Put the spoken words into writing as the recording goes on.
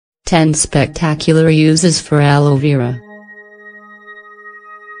10 Spectacular Uses for Aloe Vera.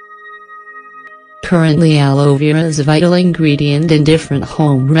 Currently, aloe vera is a vital ingredient in different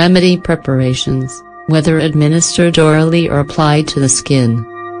home remedy preparations, whether administered orally or applied to the skin.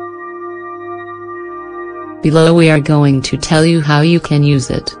 Below we are going to tell you how you can use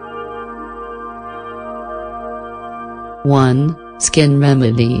it. 1. Skin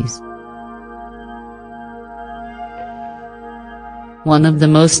remedies. One of the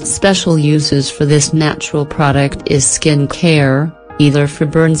most special uses for this natural product is skin care, either for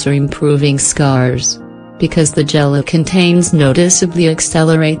burns or improving scars, because the gel it contains noticeably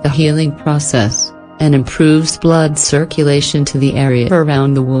accelerates the healing process, and improves blood circulation to the area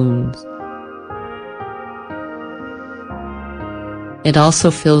around the wounds. It also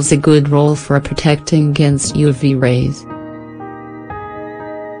fills a good role for protecting against UV rays.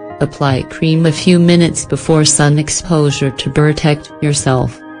 Apply cream a few minutes before sun exposure to protect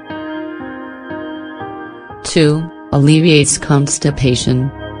yourself. 2. Alleviates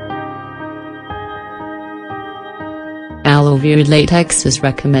constipation. Aloe vera latex is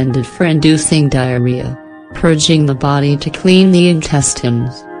recommended for inducing diarrhea, purging the body to clean the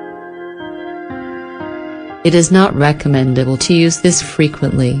intestines. It is not recommendable to use this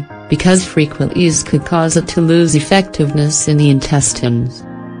frequently, because frequent use could cause it to lose effectiveness in the intestines.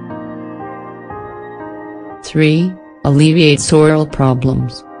 3. Alleviates oral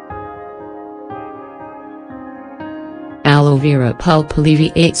problems. Aloe vera pulp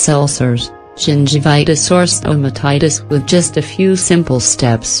alleviates ulcers, gingivitis or stomatitis with just a few simple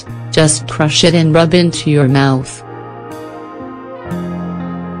steps. Just crush it and rub into your mouth.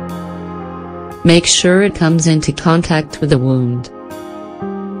 Make sure it comes into contact with the wound.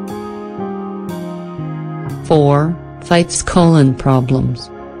 4. Fights colon problems.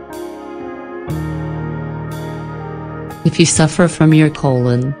 If you suffer from your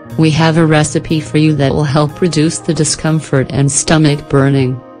colon, we have a recipe for you that will help reduce the discomfort and stomach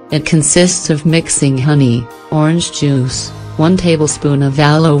burning. It consists of mixing honey, orange juice, 1 tablespoon of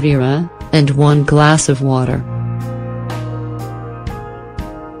aloe vera, and 1 glass of water.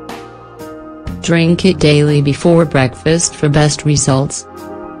 Drink it daily before breakfast for best results.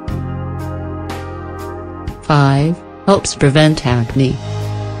 5. Helps prevent acne.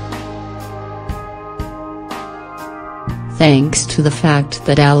 Thanks to the fact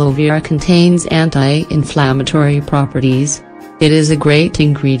that aloe vera contains anti-inflammatory properties, it is a great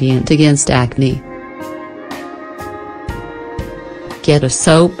ingredient against acne. Get a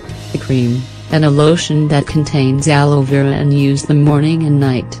soap, a cream, and a lotion that contains aloe vera and use them morning and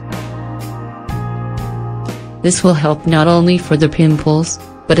night. This will help not only for the pimples,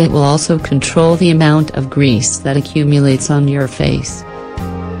 but it will also control the amount of grease that accumulates on your face.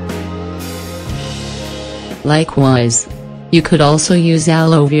 Likewise, you could also use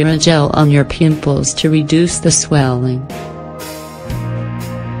aloe vera gel on your pimples to reduce the swelling.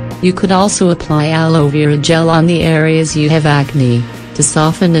 You could also apply aloe vera gel on the areas you have acne, to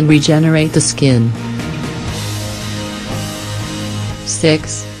soften and regenerate the skin.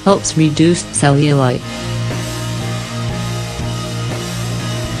 6. Helps reduce cellulite.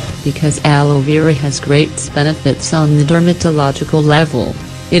 Because aloe vera has great benefits on the dermatological level,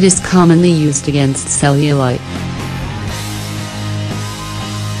 it is commonly used against cellulite.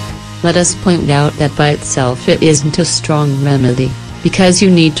 Let us point out that by itself it isn't a strong remedy, because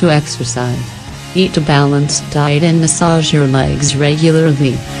you need to exercise, eat a balanced diet and massage your legs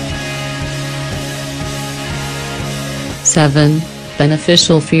regularly. 7.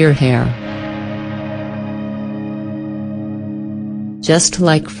 Beneficial for your hair. Just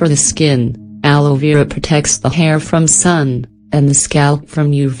like for the skin, aloe vera protects the hair from sun, and the scalp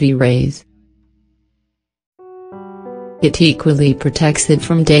from UV rays. It equally protects it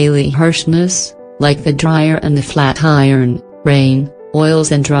from daily harshness, like the dryer and the flat iron, rain,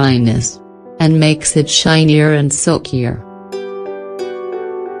 oils and dryness, and makes it shinier and silkier.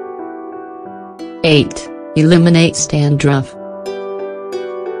 8. Eliminates dandruff.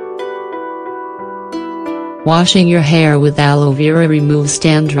 Washing your hair with aloe vera removes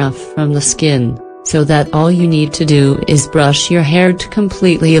dandruff from the skin, so that all you need to do is brush your hair to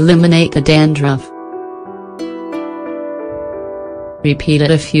completely eliminate the dandruff. Repeat it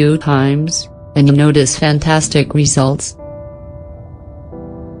a few times, and you'll notice fantastic results.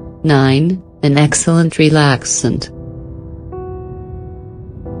 9. An excellent relaxant.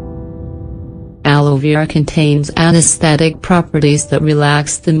 Aloe vera contains anesthetic properties that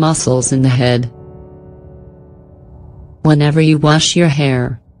relax the muscles in the head. Whenever you wash your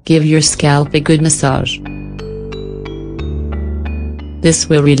hair, give your scalp a good massage. This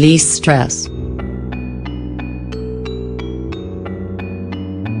will release stress.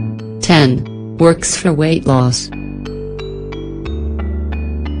 10. Works for weight loss.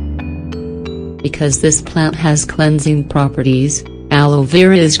 Because this plant has cleansing properties, aloe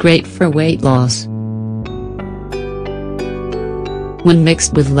vera is great for weight loss. When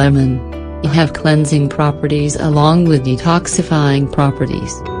mixed with lemon, you have cleansing properties along with detoxifying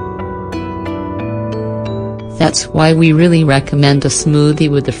properties. That's why we really recommend a smoothie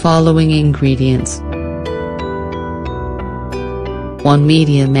with the following ingredients. 1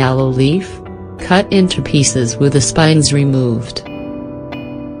 medium aloe leaf, cut into pieces with the spines removed.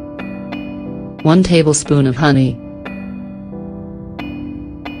 1 tablespoon of honey.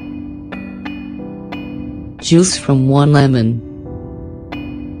 Juice from 1 lemon.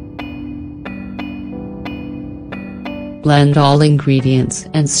 Blend all ingredients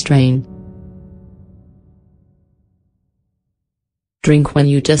and strain. Drink when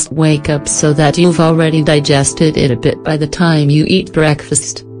you just wake up so that you've already digested it a bit by the time you eat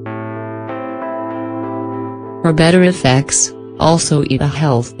breakfast. For better effects, also eat a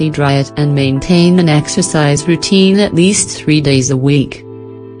healthy diet and maintain an exercise routine at least 3 days a week.